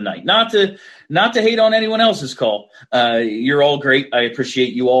call of the night. Not to hate on anyone else's call. You're all great. I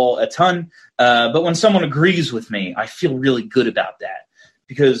appreciate you all a ton. But when someone agrees with me, I feel really good about that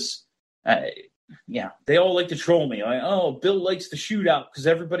because, they all like to troll me. Like, oh, Bill likes the shootout because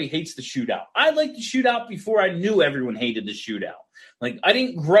everybody hates the shootout. I liked the shootout before I knew everyone hated the shootout. Like, I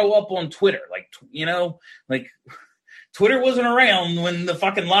didn't grow up on Twitter. Twitter wasn't around when the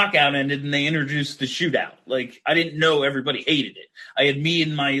fucking lockout ended and they introduced the shootout. Like, I didn't know everybody hated it. I had me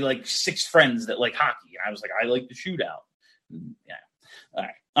and my, 6 friends that like hockey. And I was like, I like the shootout. Yeah. All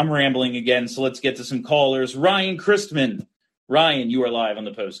right. I'm rambling again, so let's get to some callers. Ryan Christman. Ryan, you are live on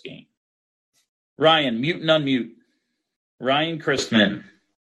the post game. Ryan, mute and unmute. Ryan Christman.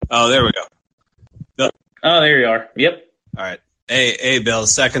 Oh, there we go. Bill. Oh, there you are. Yep. All right. Hey, Bill.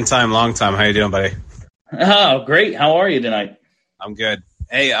 Second time, long time. How you doing, buddy? Oh, great. How are you tonight? I'm good.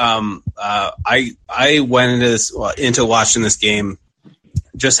 Hey, I went into watching this game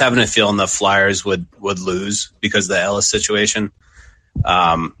just having a feeling the Flyers would lose because of the Ellis situation.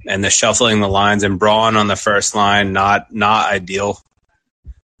 And the shuffling the lines and Braun on the first line, not ideal.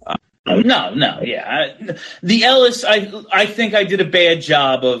 No, yeah. The Ellis, I think I did a bad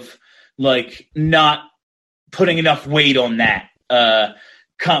job of not putting enough weight on that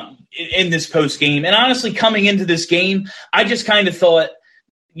in this post game. And honestly, coming into this game, I just kind of thought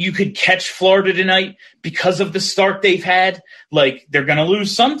you could catch Florida tonight because of the start they've had. Like, they're going to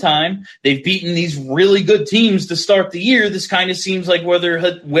lose sometime. They've beaten these really good teams to start the year. This kind of seems like where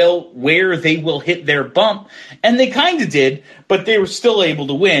they will hit their bump. And they kind of did, but they were still able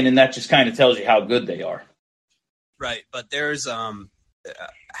to win. And that just kind of tells you how good they are. Right. But there's,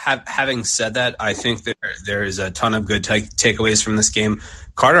 having said that, I think there's a ton of good takeaways from this game.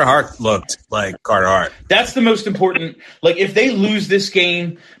 Carter Hart looked like Carter Hart. That's the most important. Like, if they lose this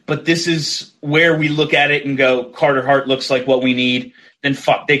game, but this is where we look at it and go, Carter Hart looks like what we need, then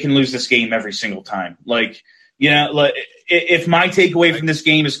fuck, they can lose this game every single time. If my takeaway from this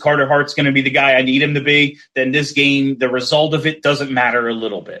game is Carter Hart's going to be the guy I need him to be, then this game, the result of it doesn't matter a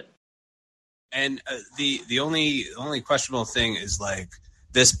little bit. And the only questionable thing is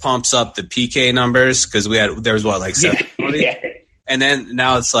this pumps up the PK numbers because there was 7? Yeah. And then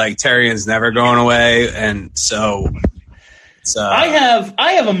now it's Terrian's never going away, and so it's, I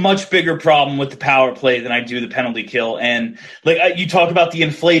have a much bigger problem with the power play than I do the penalty kill. And you talk about the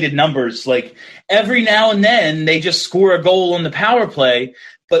inflated numbers. Every now and then they just score a goal on the power play,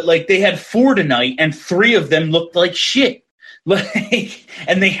 but they had 4 tonight, and 3 of them looked like shit.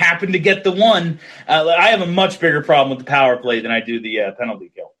 And they happened to get the one. I have a much bigger problem with the power play than I do the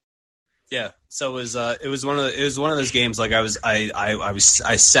penalty kill. Yeah, so it was one of those games. I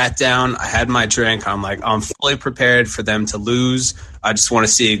sat down, I had my drink. I'm I'm fully prepared for them to lose. I just want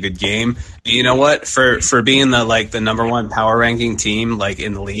to see a good game. And you know what? For being the number 1 power ranking team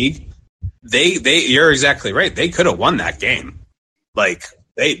in the league, they you're exactly right. They could have won that game.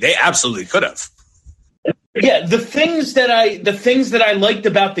 They absolutely could have. Yeah, the things that I liked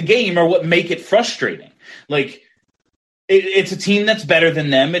about the game are what make it frustrating. It's a team that's better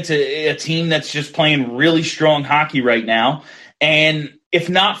than them. It's a team that's just playing really strong hockey right now. And if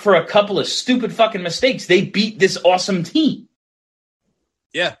not for a couple of stupid fucking mistakes, they beat this awesome team.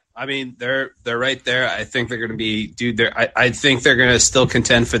 Yeah, I mean they're right there. I think they're going to be, I think they're going to still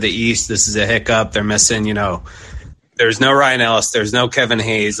contend for the East. This is a hiccup. They're missing, There's no Ryan Ellis. There's no Kevin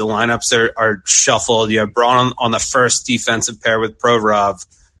Hayes. The lineups are shuffled. You have Braun on the first defensive pair with Provorov.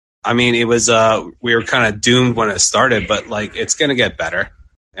 I mean, it was we were kind of doomed when it started, but like it's going to get better,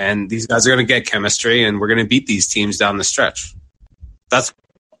 and these guys are going to get chemistry, and we're going to beat these teams down the stretch.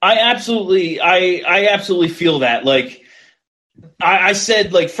 I absolutely feel that. Like I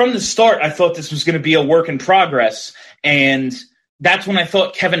said, like from the start, I thought this was going to be a work in progress, and that's when I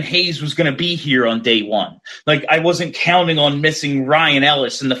thought Kevin Hayes was going to be here on day one. Like I wasn't counting on missing Ryan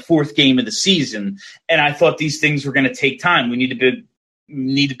Ellis in the fourth game of the season, and I thought these things were going to take time. We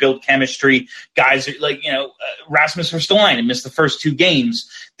need to build chemistry. Guys are like, Rasmus Ristolainen missed the first 2 games.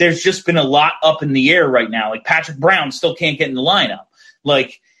 There's just been a lot up in the air right now. Like Patrick Brown still can't get in the lineup.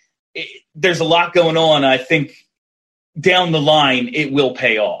 Like there's a lot going on. I think down the line it will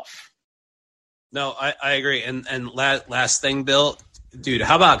pay off. No, I agree. And last thing, Bill, dude,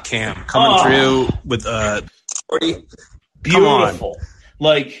 how about Cam coming through with 40? Beautiful.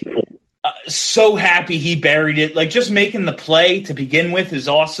 Like, so happy he buried it. Like, just making the play to begin with is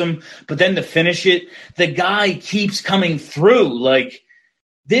awesome, but then to finish it, the guy keeps coming through. Like,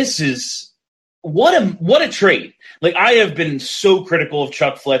 this is what a trade. Like, I have been so critical of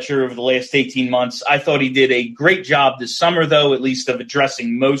Chuck Fletcher over the last 18 months. I thought he did a great job this summer, though, at least of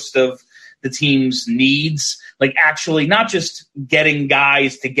addressing most of the team's needs, like actually not just getting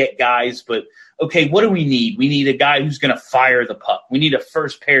guys to get guys, but okay, what do we need? We need a guy who's going to fire the puck. We need a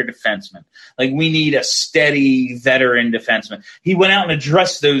first pair defenseman. Like we need a steady veteran defenseman. He went out and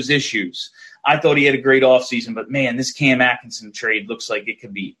addressed those issues. I thought he had a great offseason, but man, this Cam Atkinson trade looks like it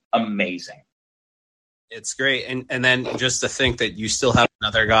could be amazing. It's great. And then just to think that you still have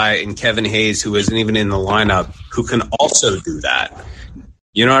another guy in Kevin Hayes who isn't even in the lineup who can also do that.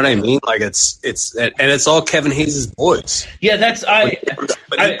 You know what I mean? Like it's all Kevin Hayes' boys. Yeah,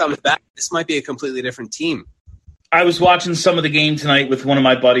 but he comes back. This might be a completely different team. I was watching some of the game tonight with one of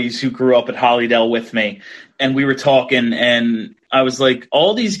my buddies who grew up at Hollydale with me, and we were talking, and I was like,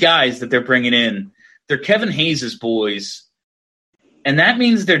 all these guys that they're bringing in, they're Kevin Hayes' boys, and that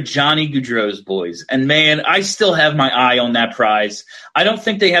means they're Johnny Gaudreau's boys. And man, I still have my eye on that prize. I don't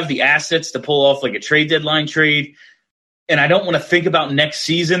think they have the assets to pull off like a trade deadline trade. And I don't want to think about next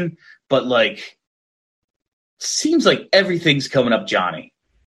season, but like, seems like everything's coming up Johnny.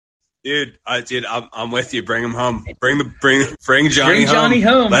 Dude, I'm with you. Bring him home. Bring Johnny home. Johnny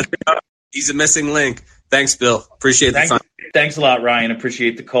home. He's a missing link. Thanks, Bill. Appreciate the time. Thanks a lot, Ryan.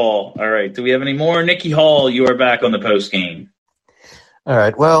 Appreciate the call. All right. Do we have any more? Nikki Hall, you are back on the post game. All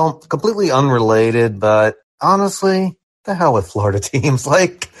right. Well, completely unrelated, but honestly, the hell with Florida teams.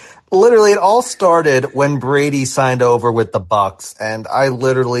 Like, literally, it all started when Brady signed over with the Bucks, and I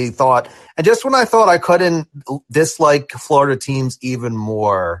literally thought, and just when I thought I couldn't dislike Florida teams even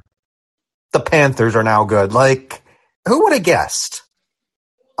more, the Panthers are now good. Like, who would have guessed?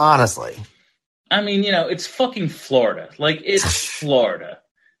 Honestly. I mean, it's fucking Florida. Like, it's Florida.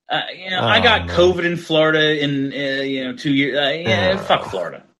 I got COVID in Florida in 2 years. Fuck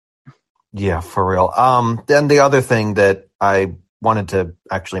Florida. Yeah, for real. Then the other thing that I wanted to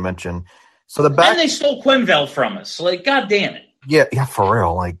actually mention. So and they stole Quenville from us. Like, God damn it. Yeah, for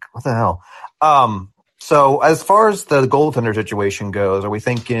real. Like, what the hell? So as far as the goaltender situation goes, are we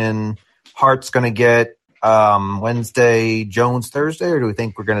thinking Hart's going to get Wednesday, Jones Thursday, or do we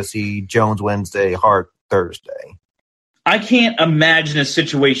think we're going to see Jones Wednesday, Hart Thursday? I can't imagine a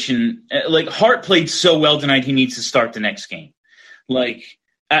situation like Hart played so well tonight. He needs to start the next game. Like,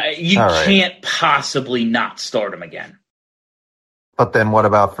 you can't possibly not start him again. But then what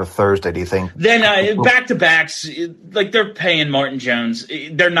about for Thursday, do you think? Then back-to-backs, like they're paying Martin Jones.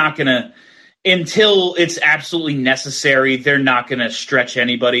 They're not going to, until it's absolutely necessary, they're not going to stretch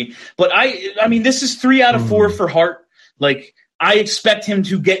anybody. But I mean, this is 3 out of 4 for Hart. Like, I expect him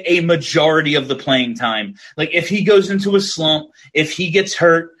to get a majority of the playing time. Like, if he goes into a slump, if he gets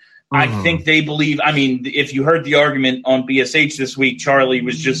hurt, I think they believe. I mean, if you heard the argument on BSH this week, Charlie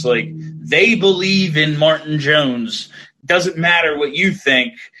was just like, they believe in Martin Jones. Doesn't matter what you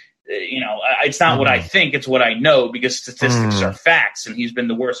think. It's not what I think. It's what I know, because statistics are facts, and he's been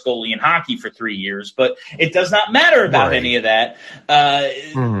the worst goalie in hockey for 3 years. But it does not matter about any of that.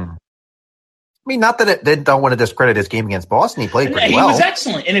 I mean, not that they don't want to discredit his game against Boston. He played pretty well. He was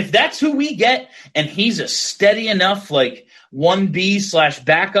excellent. And if that's who we get, and he's a steady enough, like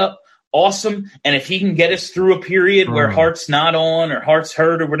 1B/backup, awesome. And if he can get us through a period where Hart's not on or Hart's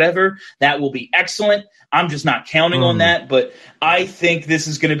hurt or whatever, that will be excellent. I'm just not counting on that. But I think this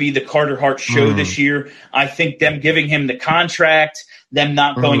is going to be the Carter Hart show this year. I think them giving him the contract, them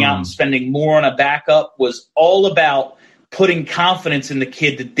not going out and spending more on a backup, was all about putting confidence in the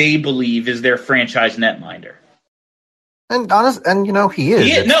kid that they believe is their franchise netminder. And honest, and he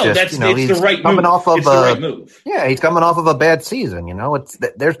is. It's the right coming move. Off of it's the right move. Yeah, he's coming off of a bad season.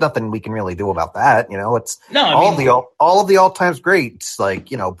 There's nothing we can really do about that. It's all of the all-time greats like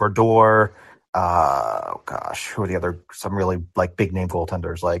Brodeur. Who are the other? Some really like big name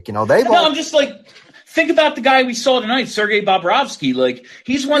goaltenders. Like I'm just like. Think about the guy we saw tonight, Sergei Bobrovsky. Like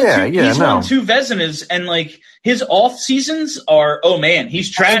he's won two Vezinas, and like his off seasons are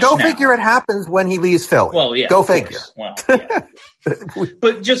he's trash. And go figure it happens when he leaves Philly. Well, yeah, go figure. Well, yeah.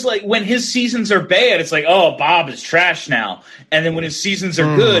 But just like when his seasons are bad, it's like Bob is trash now, and then when his seasons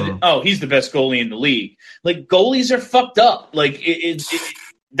are good, he's the best goalie in the league. Like goalies are fucked up. Like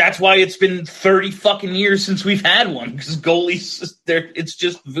that's why it's been 30 fucking years since we've had one because goalies, it's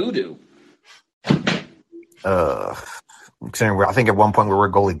just voodoo. I think at one point we were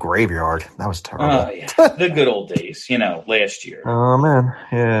a goalie graveyard. That was terrible. Oh, yeah. The good old days, last year. Oh, man.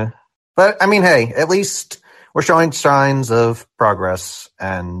 Yeah. But, I mean, hey, at least we're showing signs of progress,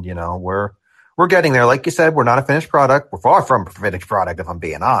 and, we're getting there. Like you said, we're not a finished product. We're far from a finished product, if I'm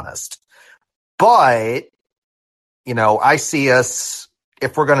being honest. But, I see us,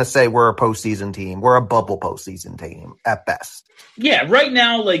 if we're going to say we're a postseason team, we're a bubble postseason team at best. Yeah, right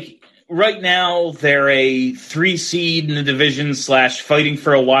now, they're a 3 seed in the division / fighting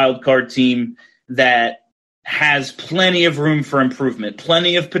for a wild card team that has plenty of room for improvement,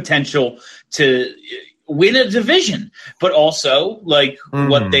 plenty of potential to win a division, but also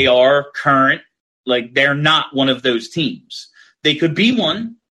what they are current, like they're not one of those teams. They could be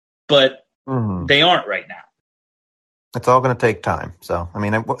one, but they aren't right now. It's all going to take time. So, I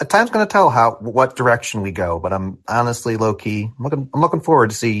mean, time's going to tell what direction we go, but I'm honestly low key. I'm looking forward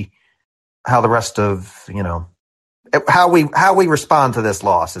to see how the rest of, how we respond to this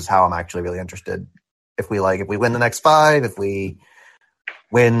loss is how I'm actually really interested. If we win the next 5, if we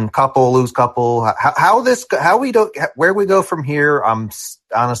win couple, lose couple, where we go from here, I'm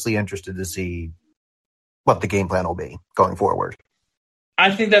honestly interested to see what the game plan will be going forward. I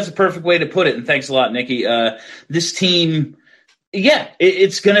think that's a perfect way to put it. And thanks a lot, Nikki. This team,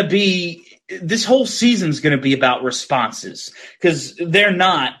 it's going to be, this whole season's going to be about responses because they're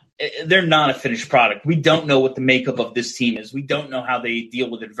not a finished product. We don't know what the makeup of this team is. We don't know how they deal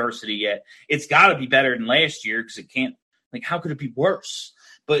with adversity yet. It's got to be better than last year because it can't, how could it be worse?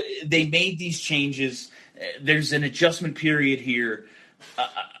 But they made these changes. There's an adjustment period here.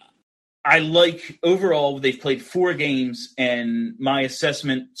 I like overall they've played 4 games and my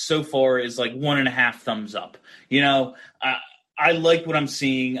assessment so far is 1.5 thumbs up. I like what I'm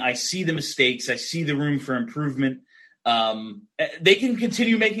seeing. I see the mistakes. I see the room for improvement. They can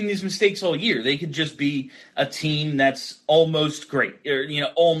continue making these mistakes all year. They could just be a team that's almost great or,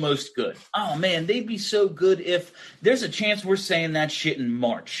 almost good. Oh man, they'd be so good if there's a chance we're saying that shit in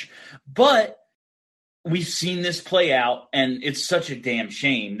March, but we've seen this play out and it's such a damn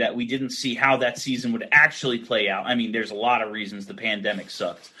shame that we didn't see how that season would actually play out. I mean, there's a lot of reasons the pandemic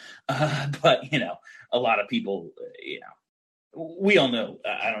sucked, but a lot of people, we all know,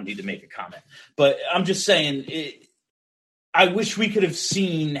 I don't need to make a comment, but I'm just saying I wish we could have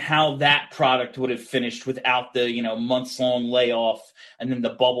seen how that product would have finished without the, months-long layoff and then the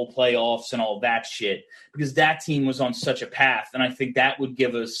bubble playoffs and all that shit, because that team was on such a path. And I think that would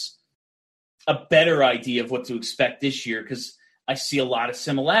give us a better idea of what to expect this year because I see a lot of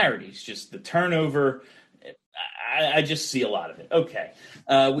similarities. Just the turnover, I just see a lot of it. Okay.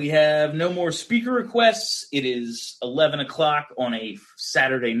 We have no more speaker requests. It is 11 o'clock on a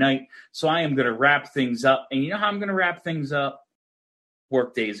Saturday night. So I am going to wrap things up. And you know how I'm going to wrap things up?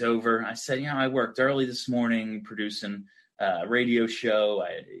 Workday's over. I said, I worked early this morning producing a radio show.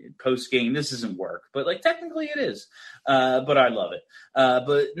 Postgame. This isn't work, but technically it is. But I love it.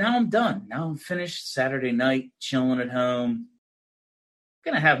 But now I'm done. Now I'm finished. Saturday night, chilling at home.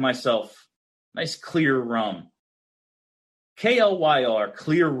 Going to have myself nice clear rum. KLYR,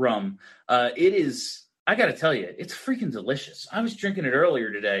 clear rum. It is, I got to tell you, it's freaking delicious. I was drinking it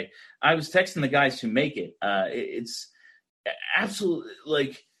earlier today. I was texting the guys who make it. It's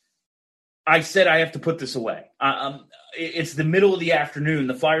absolutely, I said I have to put this away. It's the middle of the afternoon.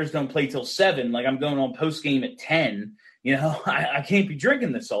 The Flyers don't play till 7. I'm going on Postgame at 10. I can't be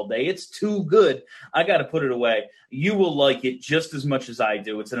drinking this all day. It's too good. I got to put it away. You will like it just as much as I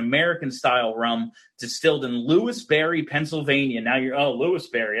do. It's an American-style rum distilled in Lewisberry, Pennsylvania. Now you're,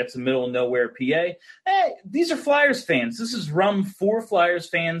 Lewisberry, that's the middle of nowhere, PA. Hey, these are Flyers fans. This is rum for Flyers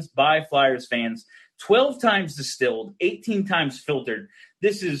fans, by Flyers fans. 12 times distilled, 18 times filtered.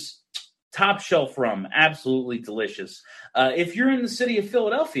 This is top shelf rum. Absolutely delicious. If you're in the city of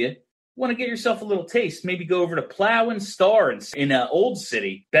Philadelphia, Want to get yourself a little taste, maybe go over to Plow and Star in Old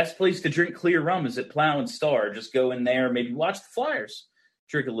City. Best place to drink clear rum is at Plow and Star. Just go in there, maybe watch the Flyers,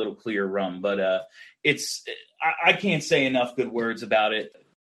 drink a little clear rum. But I can't say enough good words about it.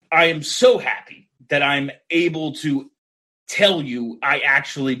 I am so happy that I'm able to tell you I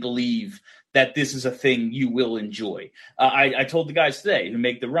actually believe that this is a thing you will enjoy. I told the guys today who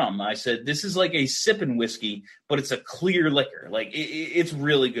make the rum, I said, this is like a sipping whiskey, but it's a clear liquor. Like it's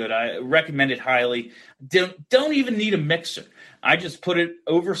really good. I recommend it highly. Don't even need a mixer. I just put it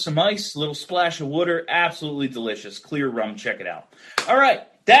over some ice, a little splash of water. Absolutely delicious. Clear rum. Check it out. All right.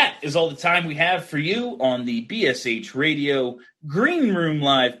 That is all the time we have for you on the BSH Radio Green Room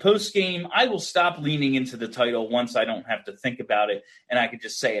Live postgame. I will stop leaning into the title once I don't have to think about it, and I could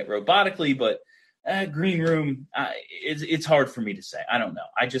just say it robotically, but Green Room, it's hard for me to say. I don't know.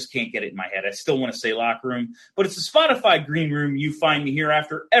 I just can't get it in my head. I still want to say Locker Room, but it's a Spotify Green Room. You find me here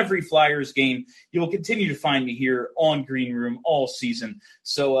after every Flyers game. You will continue to find me here on Green Room all season.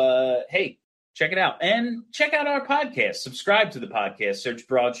 So, hey, check it out. And check out our podcast. Subscribe to the podcast. Search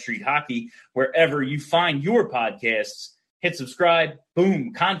Broad Street Hockey wherever you find your podcasts. Hit subscribe.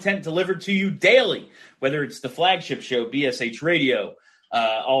 Boom. Content delivered to you daily, whether it's the flagship show, BSH Radio,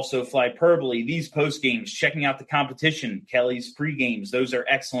 also Flyperbole, these post games, checking out the competition, Kelly's pre-games. Those are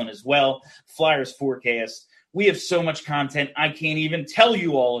excellent as well. Flyers forecast. We have so much content. I can't even tell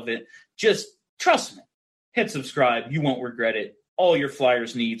you all of it. Just trust me. Hit subscribe. You won't regret it. All your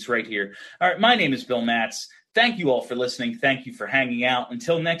Flyers needs right here. All right, my name is Bill Matz. Thank you all for listening. Thank you for hanging out.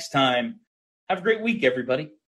 Until next time, have a great week, everybody.